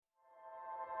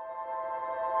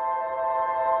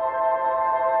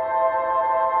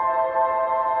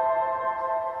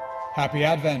Happy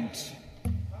Advent.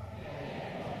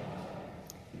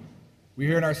 We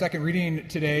hear in our second reading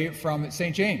today from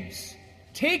St. James.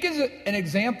 Take as an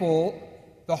example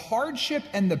the hardship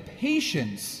and the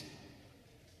patience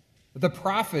of the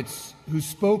prophets who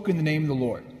spoke in the name of the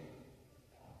Lord.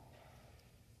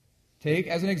 Take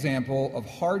as an example of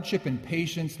hardship and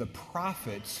patience the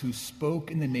prophets who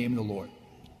spoke in the name of the Lord.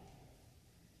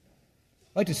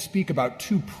 I'd like to speak about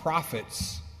two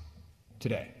prophets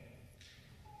today.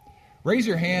 Raise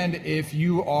your hand if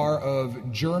you are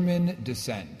of German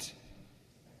descent.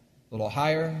 A little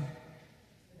higher.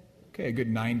 Okay, a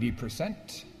good 90%.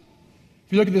 If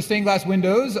you look at the stained glass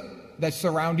windows that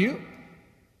surround you,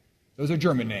 those are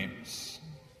German names.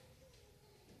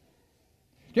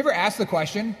 Do you ever ask the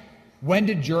question, when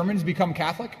did Germans become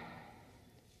Catholic?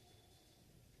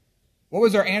 What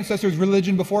was our ancestors'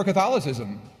 religion before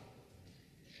Catholicism?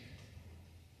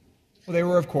 Well, they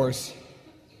were, of course,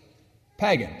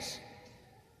 pagans.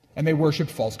 And they worshipped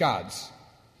false gods.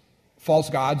 False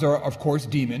gods are, of course,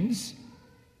 demons.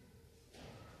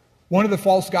 One of the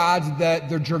false gods that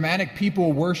the Germanic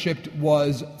people worshipped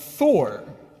was Thor.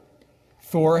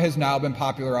 Thor has now been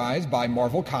popularized by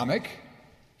Marvel Comic.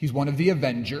 He's one of the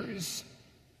Avengers.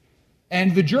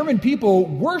 And the German people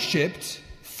worshipped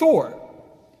Thor.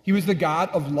 He was the god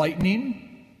of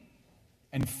lightning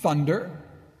and thunder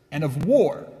and of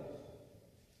war.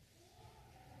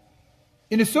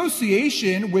 In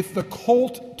association with the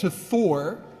cult to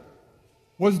Thor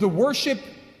was the worship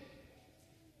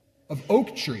of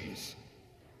oak trees.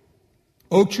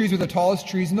 Oak trees were the tallest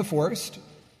trees in the forest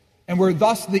and were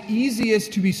thus the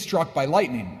easiest to be struck by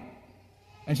lightning.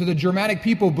 And so the Germanic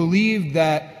people believed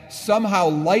that somehow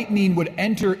lightning would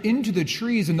enter into the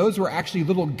trees, and those were actually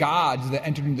little gods that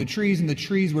entered into the trees, and the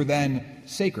trees were then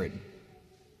sacred.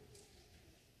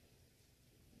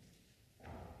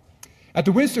 At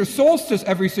the winter solstice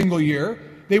every single year,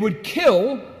 they would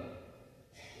kill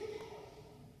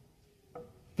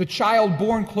the child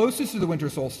born closest to the winter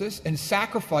solstice and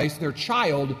sacrifice their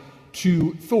child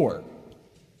to Thor.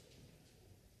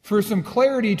 For some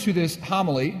clarity to this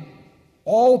homily,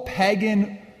 all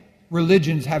pagan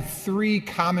religions have three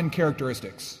common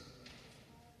characteristics.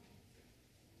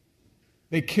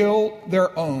 They kill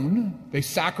their own, they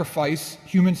sacrifice,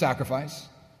 human sacrifice.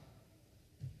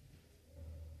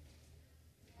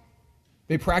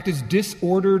 They practice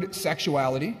disordered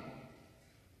sexuality,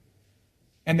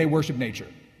 and they worship nature.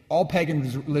 All pagan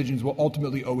religions will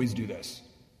ultimately always do this.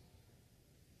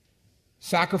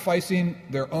 Sacrificing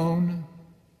their own,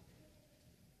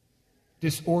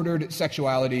 disordered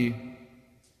sexuality,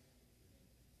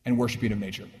 and worshiping of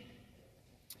nature.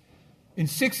 In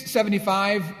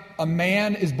 675, a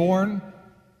man is born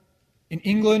in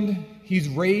England. He's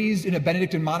raised in a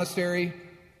Benedictine monastery.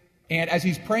 And as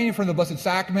he's praying in front of the Blessed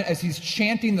Sacrament, as he's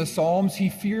chanting the Psalms, he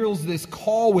feels this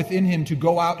call within him to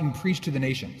go out and preach to the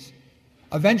nations.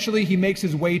 Eventually, he makes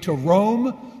his way to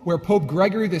Rome, where Pope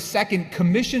Gregory II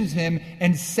commissions him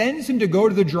and sends him to go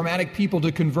to the Germanic people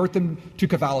to convert them to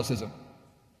Catholicism.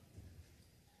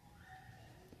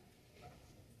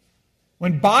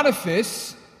 When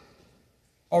Boniface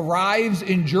arrives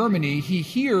in Germany, he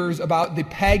hears about the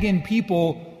pagan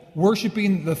people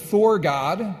worshiping the Thor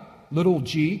god, little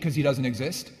g, because he doesn't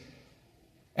exist,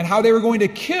 and how they were going to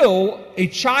kill a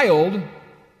child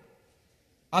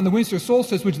on the winter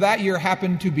solstice, which that year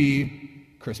happened to be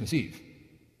Christmas Eve.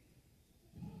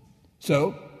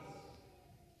 So,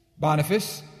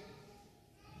 Boniface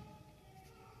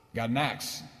got an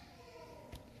axe,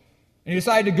 and he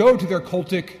decided to go to their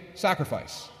cultic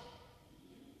sacrifice.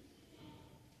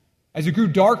 As it grew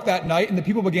dark that night and the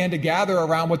people began to gather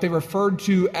around what they referred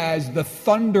to as the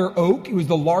thunder oak, it was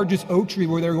the largest oak tree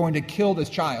where they were going to kill this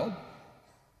child,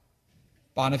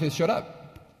 Boniface showed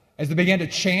up. As they began to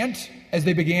chant, as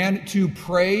they began to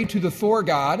pray to the Thor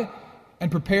god and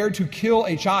prepared to kill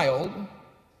a child,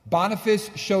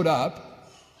 Boniface showed up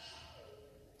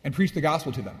and preached the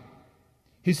gospel to them.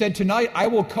 He said, "Tonight I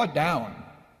will cut down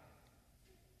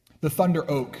the thunder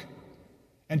oak,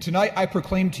 and tonight I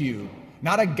proclaim to you,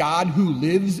 not a God who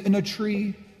lives in a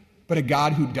tree, but a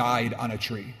God who died on a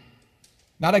tree.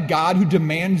 Not a God who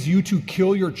demands you to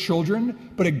kill your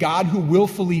children, but a God who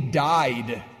willfully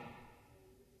died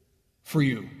for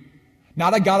you.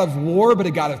 Not a God of war, but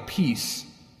a God of peace."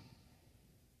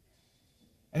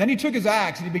 And then he took his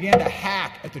axe and he began to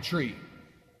hack at the tree.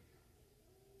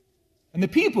 And the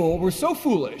people were so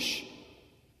foolish,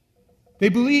 they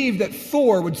believed that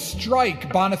Thor would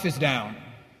strike Boniface down,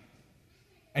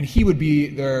 and he would be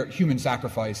their human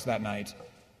sacrifice that night.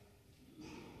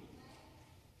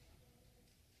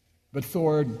 But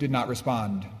Thor did not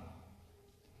respond,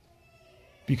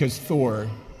 because Thor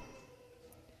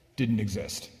didn't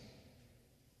exist.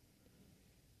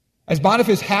 As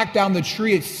Boniface hacked down the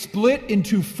tree, it split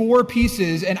into 4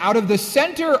 pieces, and out of the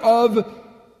center of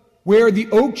where the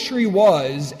oak tree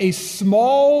was, a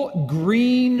small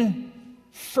green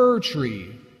fir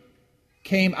tree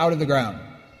came out of the ground.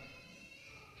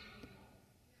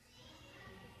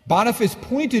 Boniface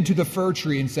pointed to the fir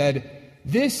tree and said,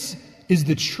 "This is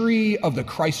the tree of the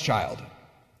Christ child,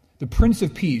 the Prince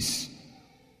of Peace,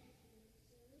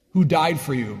 who died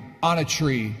for you on a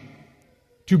tree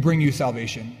to bring you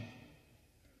salvation.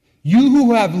 You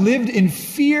who have lived in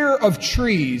fear of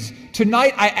trees,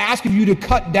 tonight I ask of you to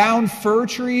cut down fir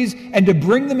trees and to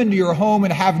bring them into your home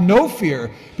and have no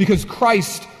fear, because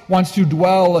Christ wants to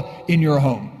dwell in your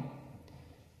home."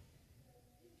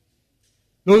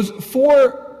 Those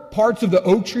 4 parts of the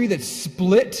oak tree that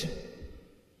split,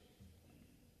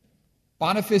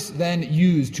 Boniface then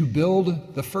used to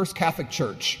build the first Catholic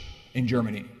church in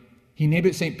Germany. He named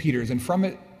it St. Peter's, and from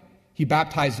it he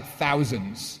baptized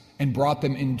thousands and brought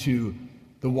them into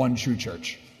the one true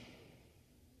church.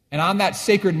 And on that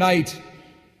sacred night,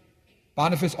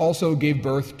 Boniface also gave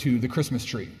birth to the Christmas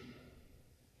tree.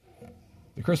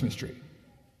 The Christmas tree.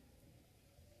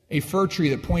 A fir tree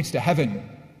that points to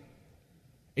heaven.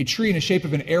 A tree in the shape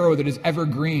of an arrow that is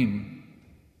evergreen.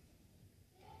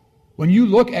 When you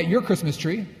look at your Christmas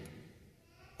tree,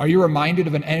 are you reminded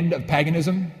of an end of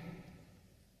paganism?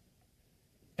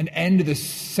 An end to the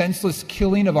senseless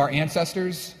killing of our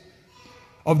ancestors?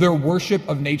 Of their worship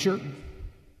of nature?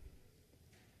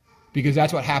 Because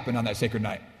that's what happened on that sacred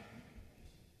night.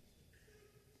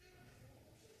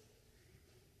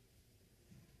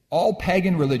 All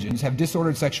pagan religions have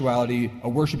disordered sexuality, a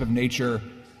worship of nature,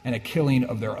 and a killing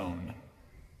of their own.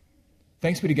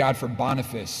 Thanks be to God for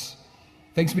Boniface.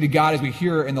 Thanks be to God, as we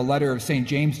hear in the letter of St.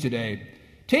 James today.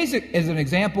 Take as an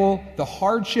example the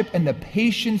hardship and the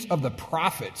patience of the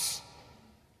prophets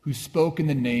who spoke in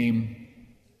the name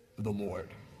of the Lord.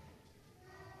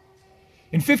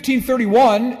 In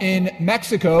 1531, in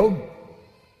Mexico,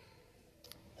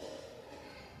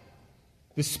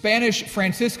 the Spanish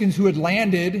Franciscans who had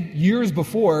landed years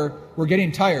before were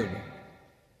getting tired.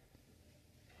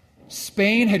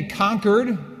 Spain had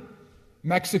conquered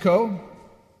Mexico,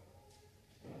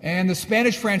 and the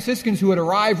Spanish Franciscans who had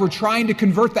arrived were trying to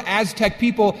convert the Aztec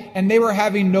people, and they were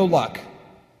having no luck.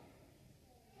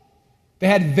 They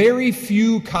had very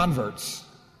few converts.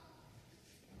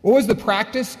 What was the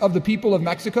practice of the people of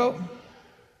Mexico?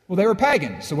 Well, they were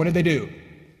pagans, so what did they do?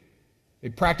 They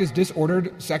practiced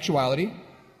disordered sexuality.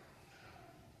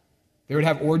 They would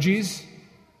have orgies.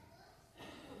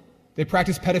 They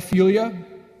practiced pedophilia.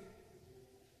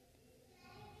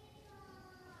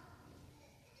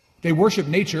 They worshiped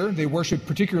nature. They worshiped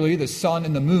particularly the sun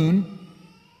and the moon.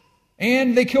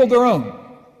 And they killed their own.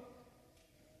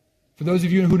 For those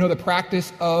of you who know the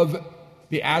practice of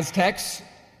the Aztecs,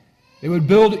 they would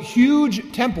build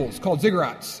huge temples called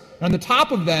ziggurats. And on the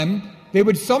top of them, they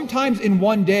would sometimes in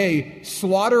one day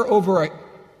slaughter over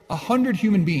 100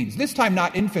 human beings. This time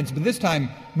not infants, but this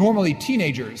time normally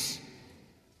teenagers.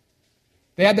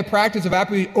 They had the practice of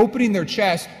opening their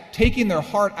chest, taking their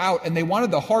heart out, and they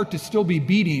wanted the heart to still be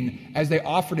beating as they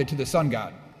offered it to the sun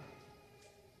god.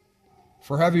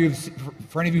 For any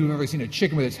of you who've ever seen a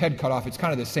chicken with its head cut off, it's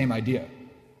kind of the same idea.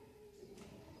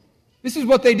 This is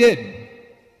what they did.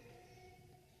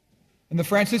 And the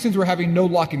Franciscans were having no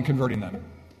luck in converting them.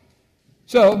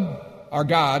 So, our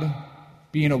God,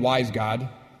 being a wise God,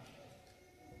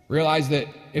 realized that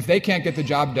if they can't get the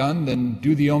job done, then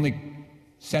do the only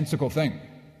sensible thing.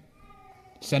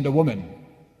 Send a woman.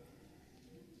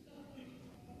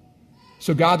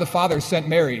 So God the Father sent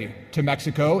Mary to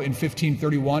Mexico in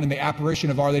 1531 in the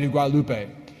apparition of Our Lady of Guadalupe.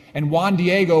 And Juan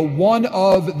Diego, one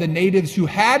of the natives who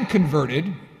had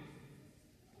converted,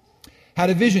 had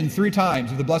a vision 3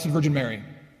 times of the Blessed Virgin Mary.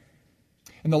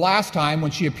 And the last time, when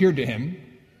she appeared to him,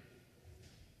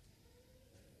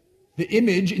 the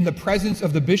image in the presence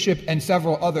of the bishop and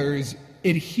several others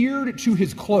adhered to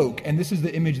his cloak, and this is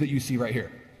the image that you see right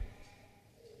here.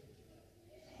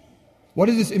 What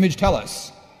does this image tell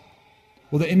us?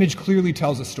 Well, the image clearly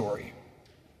tells a story.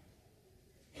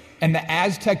 And the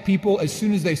Aztec people, as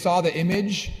soon as they saw the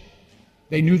image,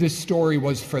 they knew this story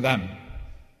was for them.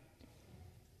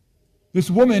 This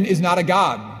woman is not a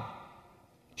god.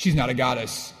 She's not a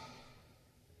goddess.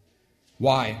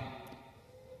 Why?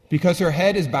 Because her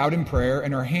head is bowed in prayer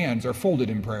and her hands are folded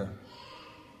in prayer.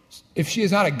 If she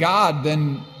is not a god,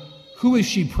 then who is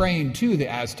she praying to, the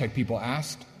Aztec people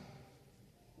asked.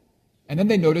 And then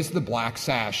they noticed the black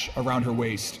sash around her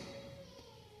waist.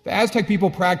 The Aztec people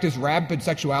practiced rampant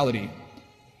sexuality.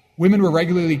 Women were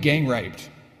regularly gang raped.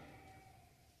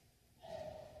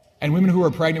 And women who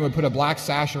were pregnant would put a black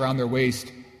sash around their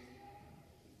waist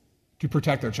to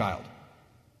protect their child.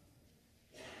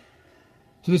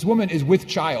 So this woman is with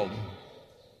child.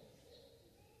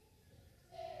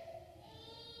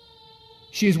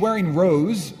 She is wearing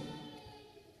rose,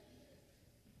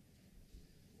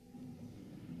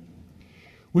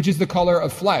 which is the color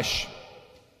of flesh.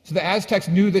 So the Aztecs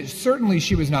knew that certainly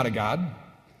she was not a god,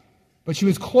 but she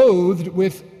was clothed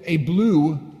with a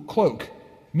blue cloak,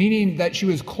 meaning that she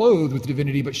was clothed with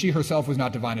divinity, but she herself was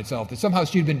not divine itself, that somehow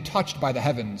she had been touched by the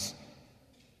heavens.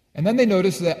 And then they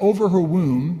noticed that over her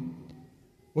womb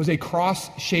was a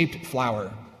cross-shaped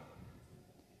flower.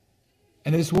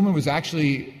 And this woman was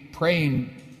actually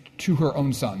praying to her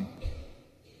own son.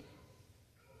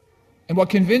 And what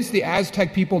convinced the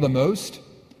Aztec people the most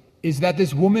is that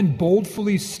this woman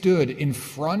boldly stood in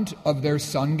front of their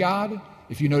sun god,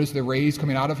 if you notice the rays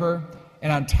coming out of her,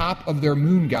 and on top of their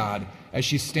moon god as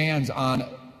she stands on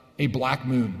a black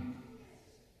moon.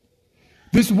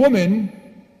 This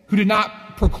woman, who did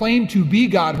not proclaim to be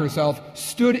God herself,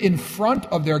 stood in front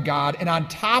of their God and on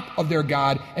top of their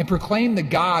God and proclaimed the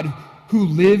God who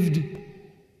lived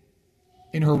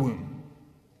in her womb.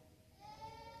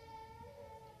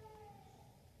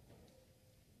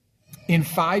 In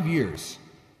 5 years,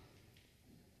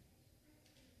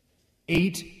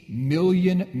 8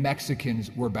 million Mexicans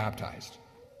were baptized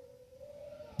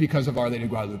because of Our Lady of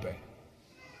Guadalupe.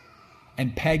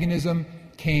 And paganism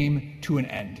came to an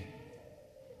end.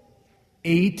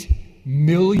 8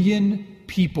 million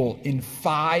people in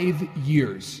 5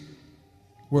 years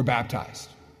were baptized.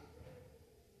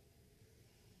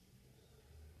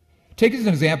 Take as an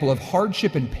example of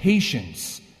hardship and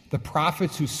patience the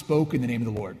prophets who spoke in the name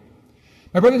of the Lord.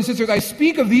 My brothers and sisters, I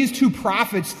speak of these two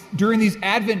prophets during these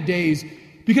Advent days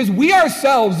because we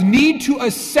ourselves need to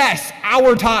assess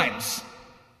our times.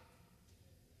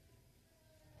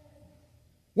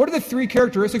 What are the 3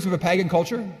 characteristics of a pagan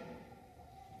culture?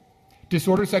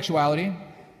 Disordered sexuality,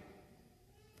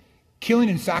 killing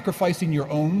and sacrificing your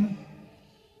own,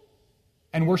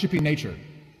 and worshiping nature.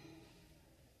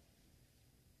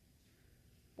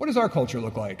 What does our culture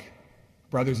look like,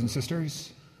 brothers and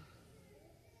sisters?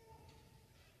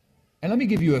 And let me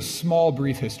give you a small,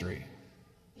 brief history.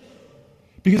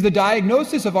 Because the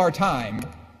diagnosis of our time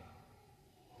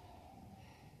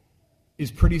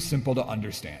is pretty simple to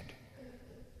understand.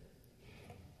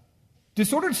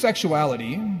 Disordered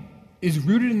sexuality is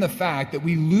rooted in the fact that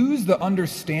we lose the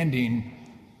understanding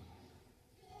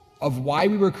of why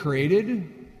we were created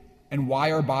and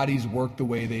why our bodies work the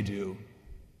way they do.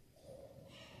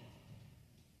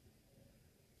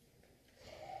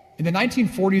 In the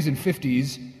 1940s and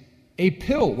 50s, a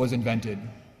pill was invented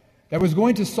that was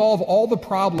going to solve all the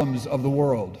problems of the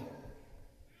world.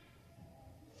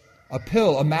 A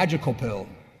pill, a magical pill,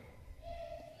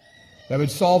 that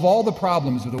would solve all the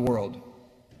problems of the world.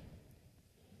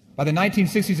 By the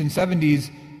 1960s and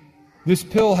 70s, this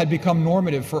pill had become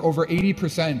normative for over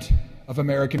 80% of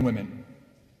American women.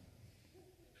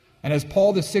 And as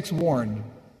Paul VI warned,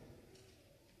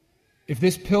 if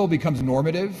this pill becomes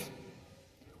normative,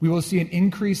 we will see an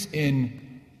increase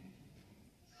in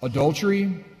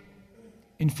adultery,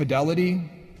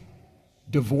 infidelity,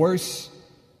 divorce,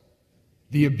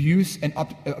 the abuse and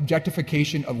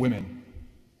objectification of women.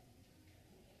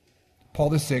 Paul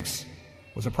VI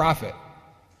was a prophet.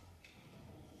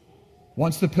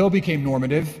 Once the pill became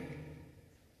normative,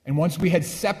 and once we had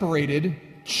separated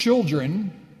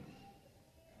children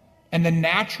and the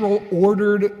natural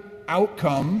ordered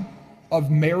outcome of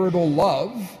marital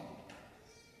love,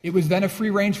 it was then a free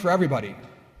range for everybody.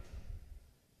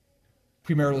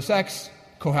 Premarital sex,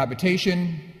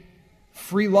 cohabitation,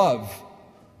 free love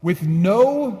with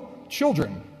no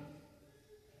children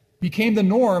became the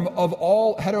norm of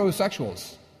all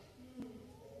heterosexuals.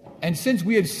 And since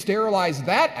we had sterilized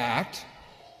that act,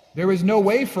 there was no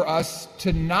way for us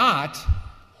to not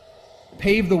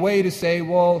pave the way to say,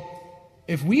 well,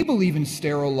 if we believe in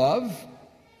sterile love,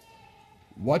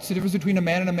 what's the difference between a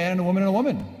man and a woman and a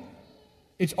woman?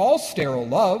 It's all sterile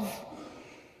love.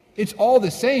 It's all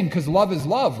the same because love is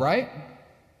love, right?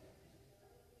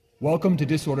 Welcome to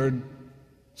disordered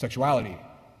sexuality,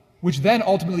 which then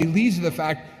ultimately leads to the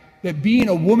fact that being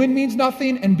a woman means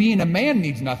nothing and being a man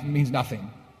means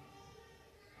nothing.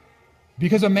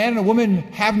 Because a man and a woman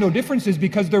have no differences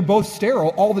because they're both sterile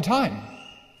all the time.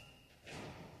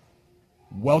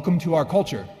 Welcome to our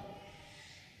culture.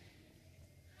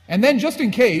 And then just in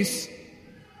case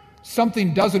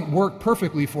something doesn't work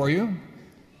perfectly for you,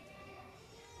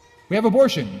 we have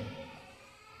abortion.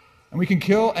 And we can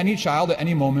kill any child at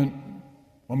any moment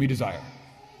when we desire.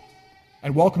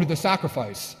 And welcome to the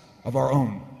sacrifice of our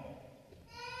own.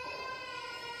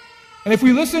 And if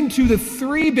we listen to the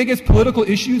three biggest political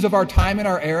issues of our time and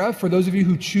our era, for those of you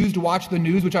who choose to watch the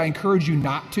news, which I encourage you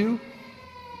not to,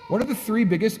 what are the three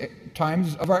biggest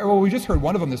times of our era? Well, we just heard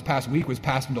one of them this past week was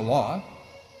passed into law.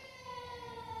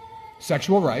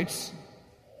 Sexual rights,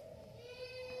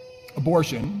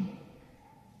 abortion,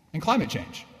 and climate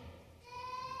change.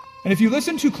 And if you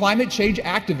listen to climate change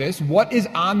activists, what is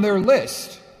on their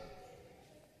list?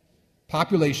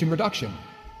 Population reduction.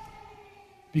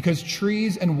 Because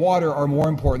trees and water are more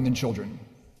important than children.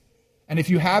 And if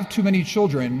you have too many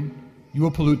children, you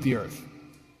will pollute the earth.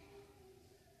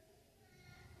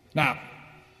 Now,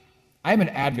 I am an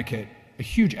advocate, a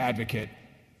huge advocate,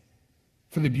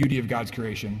 for the beauty of God's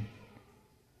creation.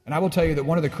 And I will tell you that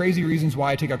one of the crazy reasons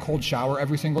why I take a cold shower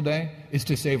every single day is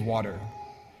to save water.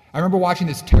 I remember watching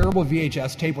this terrible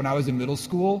VHS tape when I was in middle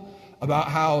school about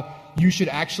how you should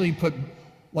actually put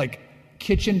like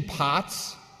kitchen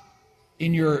pots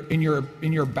in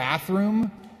your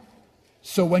bathroom,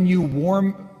 so when you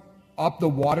warm up the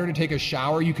water to take a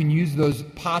shower, you can use those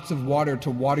pots of water to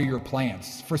water your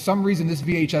plants. For some reason, this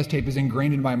VHS tape is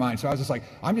ingrained in my mind. So I was just like,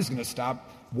 I'm just going to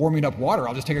stop warming up water.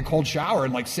 I'll just take a cold shower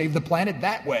and like save the planet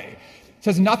that way. It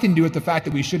has nothing to do with the fact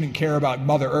that we shouldn't care about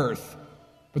Mother Earth.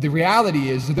 But the reality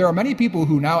is that there are many people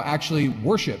who now actually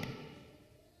worship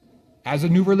as a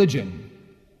new religion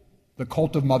the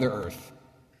cult of Mother Earth.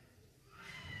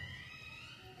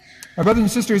 My brothers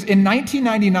and sisters, in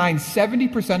 1999,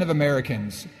 70% of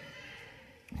Americans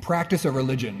practice a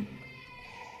religion.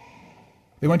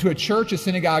 They went to a church, a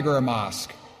synagogue, or a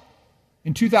mosque.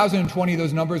 In 2020,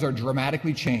 those numbers are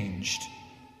dramatically changed.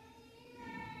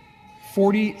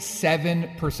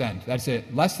 47%, that's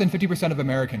it, less than 50% of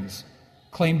Americans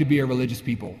claim to be a religious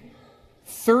people.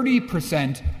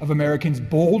 30% of Americans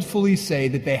boldly say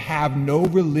that they have no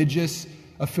religious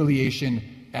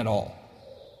affiliation at all.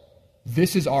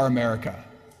 This is our America.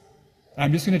 And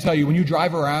I'm just going to tell you, when you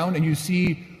drive around and you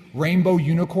see rainbow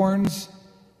unicorns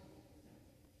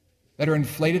that are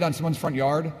inflated on someone's front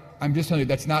yard, I'm just telling you,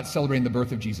 that's not celebrating the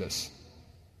birth of Jesus.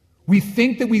 We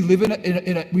think that we live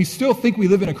we still think we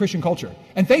live in a Christian culture.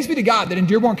 And thanks be to God that in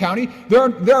Dearborn County,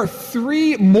 there are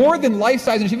three more than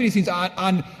life-size nativity scenes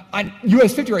on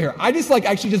US 50 right here. I just like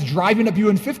actually just driving up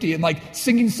UN 50 and like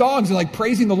singing songs and like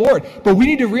praising the Lord. But we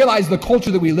need to realize the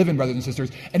culture that we live in, brothers and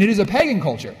sisters. And it is a pagan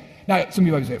culture. Now, some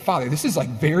people might say, Father, this is like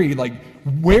very like,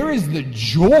 where is the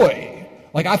joy?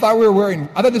 Like I thought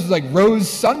this was like Rose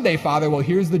Sunday, Father. Well,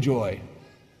 here's the joy.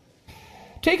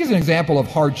 Take as an example of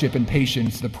hardship and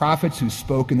patience the prophets who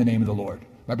spoke in the name of the Lord.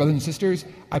 My brothers and sisters,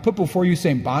 I put before you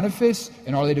St. Boniface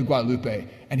and Our Lady of Guadalupe.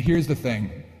 And here's the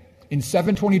thing. In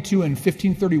 722 and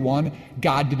 1531,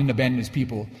 God didn't abandon his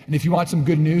people. And if you want some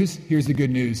good news, here's the good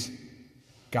news.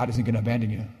 God isn't going to abandon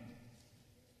you.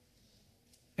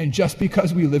 And just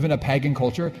because we live in a pagan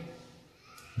culture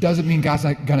doesn't mean God's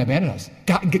not going to abandon us.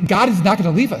 God is not going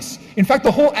to leave us. In fact,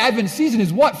 the whole Advent season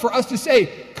is what? For us to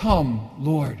say, come,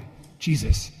 Lord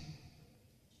Jesus.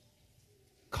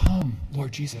 Come,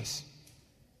 Lord Jesus.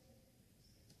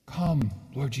 Come,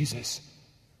 Lord Jesus.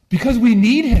 Because we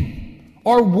need him.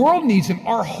 Our world needs him.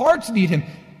 Our hearts need him.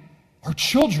 Our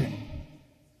children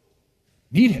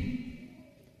need him.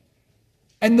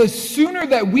 And the sooner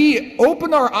that we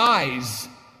open our eyes,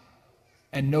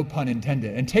 and no pun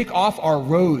intended, and take off our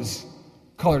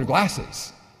rose-colored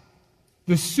glasses,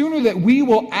 the sooner that we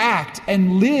will act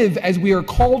and live as we are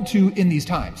called to in these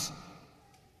times.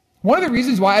 One of the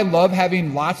reasons why I love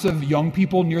having lots of young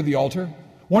people near the altar,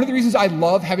 one of the reasons I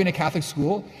love having a Catholic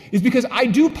school, is because I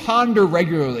do ponder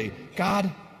regularly,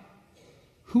 God,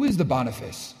 who is the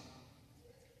Boniface?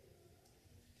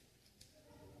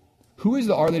 Who is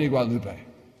the Our Lady of Guadalupe?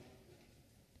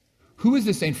 Who is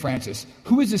the St. Francis?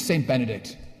 Who is the St.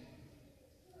 Benedict?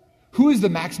 Who is the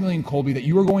Maximilian Kolbe that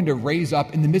you are going to raise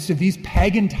up in the midst of these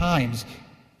pagan times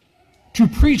to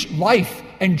preach life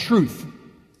and truth?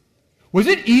 Was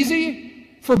it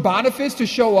easy for Boniface to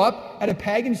show up at a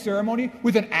pagan ceremony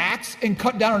with an axe and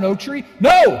cut down an oak tree?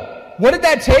 No! What did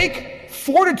that take?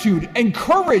 Fortitude and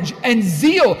courage and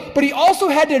zeal. But he also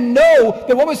had to know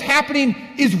that what was happening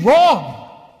is wrong.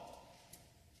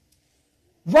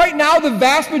 Right now, the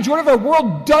vast majority of our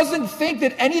world doesn't think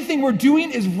that anything we're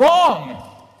doing is wrong.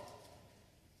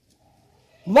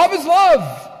 Love is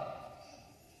love.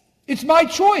 It's my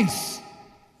choice.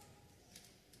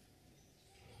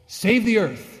 Save the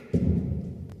earth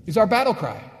is our battle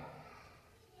cry.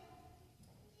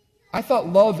 I thought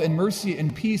love and mercy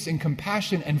and peace and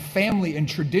compassion and family and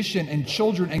tradition and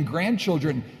children and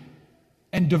grandchildren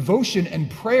and devotion and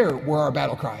prayer were our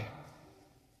battle cry.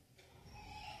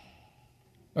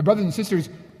 My brothers and sisters,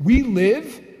 we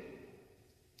live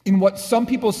in what some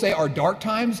people say are dark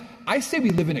times. I say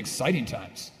we live in exciting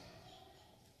times.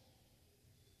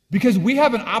 Because we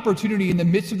have an opportunity in the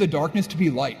midst of the darkness to be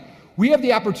light. We have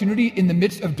the opportunity in the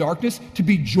midst of darkness to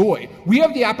be joy. We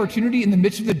have the opportunity in the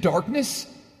midst of the darkness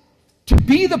to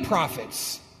be the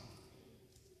prophets,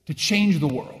 to change the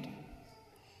world.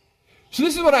 So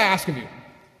this is what I ask of you.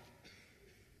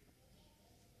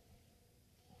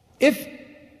 If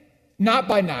not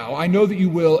by now, I know that you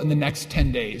will in the next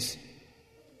 10 days,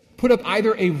 put up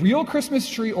either a real Christmas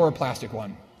tree or a plastic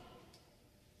one.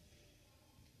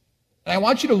 And I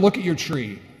want you to look at your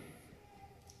tree.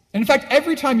 And in fact,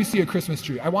 every time you see a Christmas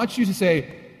tree, I want you to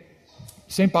say,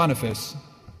 St. Boniface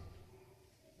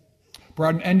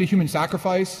brought an end to human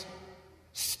sacrifice,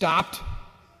 stopped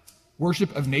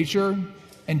worship of nature,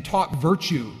 and taught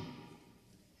virtue,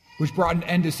 which brought an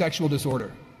end to sexual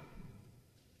disorder.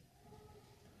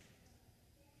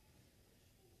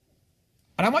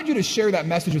 And I want you to share that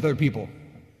message with other people.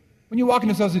 When you walk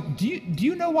into this house, do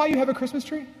you know why you have a Christmas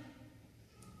tree?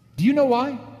 Do you know why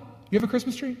you have a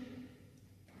Christmas tree?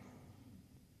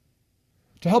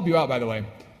 To help you out, by the way,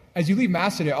 as you leave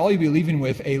Mass today, all you'll be leaving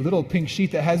with a little pink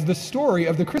sheet that has the story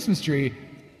of the Christmas tree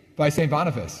by St.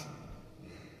 Boniface.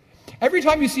 Every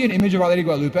time you see an image of Our Lady of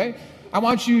Guadalupe, I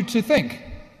want you to think,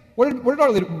 what did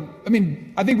Our Lady...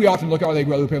 I think we often look at Our Lady of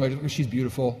Guadalupe and like, she's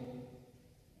beautiful.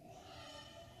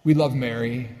 We love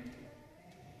Mary.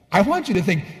 I want you to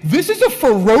think, this is a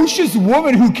ferocious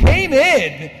woman who came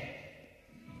in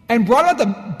and brought out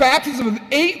the baptism of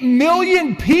 8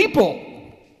 million people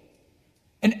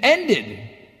and ended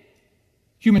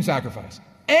human sacrifice,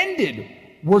 ended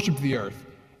worship of the earth,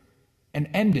 and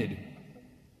ended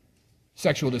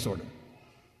sexual disorder.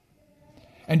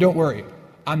 And don't worry,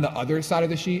 on the other side of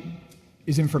the sheet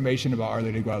is information about Our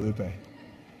Lady of Guadalupe.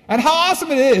 And how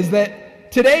awesome it is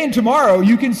that today and tomorrow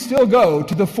you can still go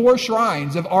to the 4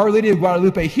 shrines of Our Lady of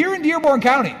Guadalupe here in Dearborn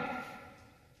County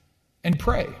and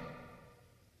pray.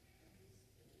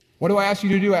 What do I ask you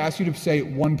to do? I ask you to say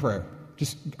one prayer.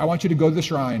 I want you to go to the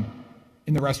shrine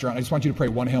in the restaurant. I just want you to pray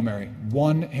one Hail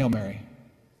Mary,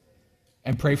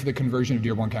 and pray for the conversion of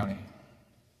Dearborn County.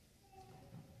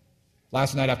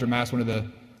 Last night after Mass, one of the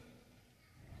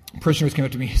parishioners came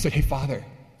up to me. He said, "Hey, Father,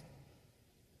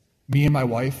 me and my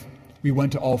wife, we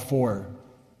went to all 4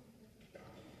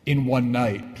 in one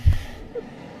night."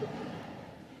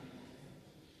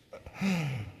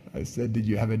 I said, "Did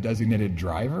you have a designated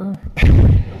driver?"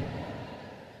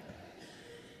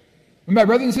 My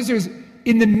brothers and sisters,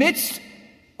 in the midst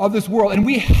of this world, and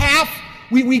we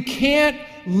can't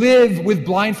live with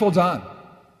blindfolds on.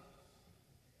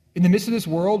 In the midst of this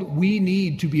world, we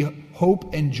need to be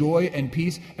hope and joy and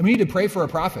peace, and we need to pray for a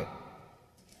prophet.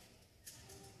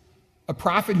 A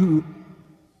prophet who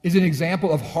is an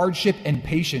example of hardship and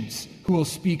patience, who will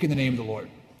speak in the name of the Lord.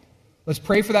 Let's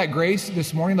pray for that grace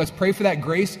this morning. Let's pray for that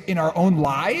grace in our own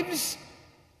lives.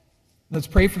 Let's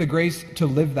pray for the grace to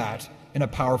live that in a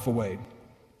powerful way.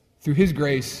 Through His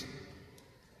grace,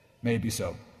 may it be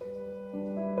so.